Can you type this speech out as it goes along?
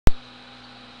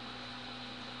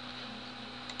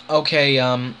Okay,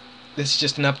 this is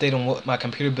just an update on what my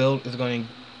computer build is going to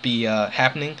be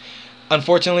happening.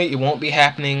 Unfortunately, it won't be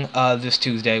happening this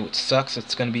Tuesday, which sucks.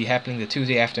 It's going to be happening the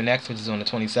Tuesday after next, which is on the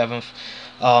 27th.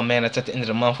 Oh man, it's at the end of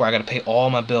the month where I got to pay all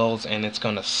my bills, and it's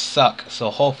going to suck. So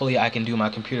hopefully I can do my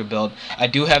computer build. I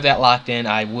do have that locked in.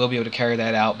 I will be able to carry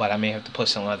that out, but I may have to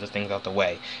push some other things out the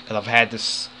way. Because I've had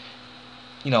this,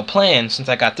 plan since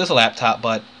I got this laptop,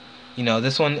 but,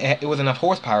 this one, it was enough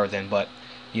horsepower then, but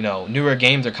newer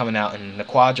games are coming out and the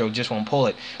Quadro just won't pull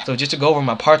it. So just to go over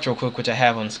my parts real quick, which I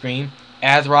have on screen: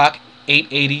 ASRock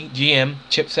 880 GM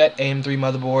chipset, AM3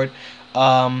 motherboard.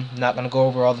 Not gonna go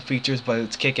over all the features, but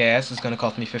it's kick-ass. It's gonna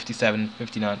cost me 57,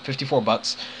 59, 54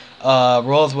 bucks.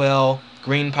 Roswell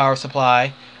green power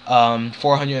supply,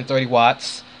 430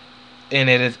 watts, and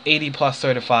it is 80 plus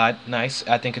certified. Nice.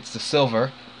 I think it's the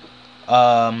silver.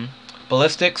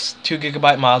 Ballistics, 2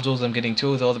 GB modules. I'm getting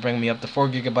two of those to bring me up to 4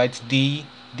 GB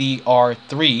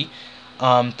DDR3,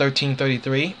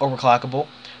 1333 overclockable.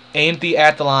 AM3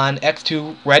 Athlon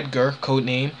X2 Redger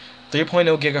codename,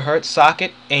 3.0 GHz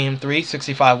socket, AM3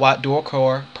 65 watt dual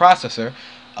core processor.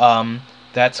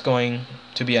 That's going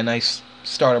to be a nice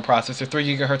starter processor,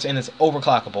 3 GHz, and it's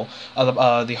overclockable.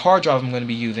 The hard drive I'm going to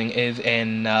be using is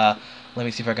in, let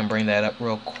me see if I can bring that up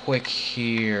real quick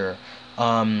here.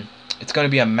 It's going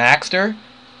to be a Maxter,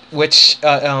 which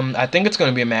I think it's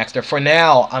going to be a Maxter. For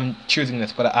now, I'm choosing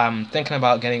this, but I'm thinking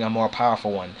about getting a more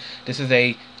powerful one. This is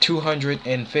a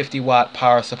 250 watt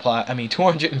power supply.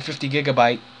 250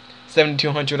 gigabyte,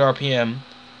 7200 RPM,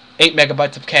 8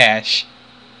 megabytes of cache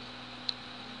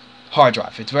hard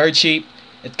drive. It's very cheap.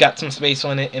 It's got some space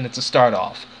on it, and it's a start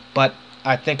off. But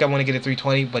I think I want to get a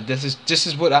 320. But this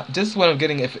is what I'm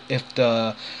getting if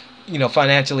the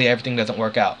financially everything doesn't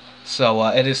work out. So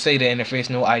it is SATA interface,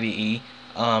 no IDE.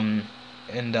 And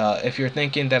if you're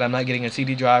thinking that I'm not getting a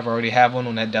CD drive, I already have one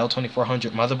on that Dell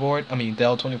 2400 motherboard.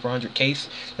 Dell 2400 case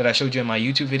that I showed you in my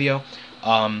YouTube video.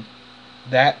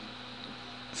 That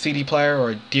CD player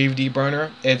or DVD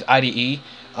burner is IDE.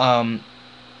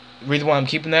 Reason why I'm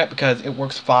keeping that, because it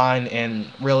works fine, and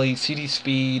really CD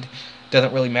speed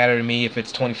doesn't really matter to me if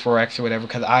it's 24x or whatever,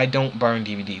 because I don't burn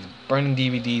DVDs. Burning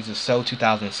DVDs is so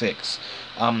 2006.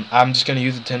 I'm just going to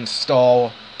use it to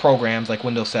install programs like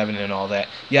Windows 7 and all that.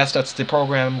 Yes, that's the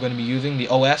program I'm going to be using, the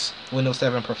OS, Windows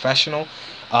 7 Professional.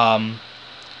 Yeah,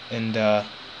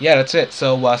 that's it.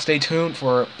 So stay tuned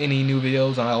for any new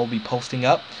videos I will be posting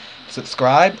up.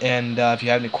 Subscribe, and if you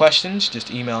have any questions,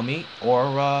 just email me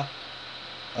or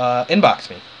inbox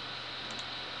me.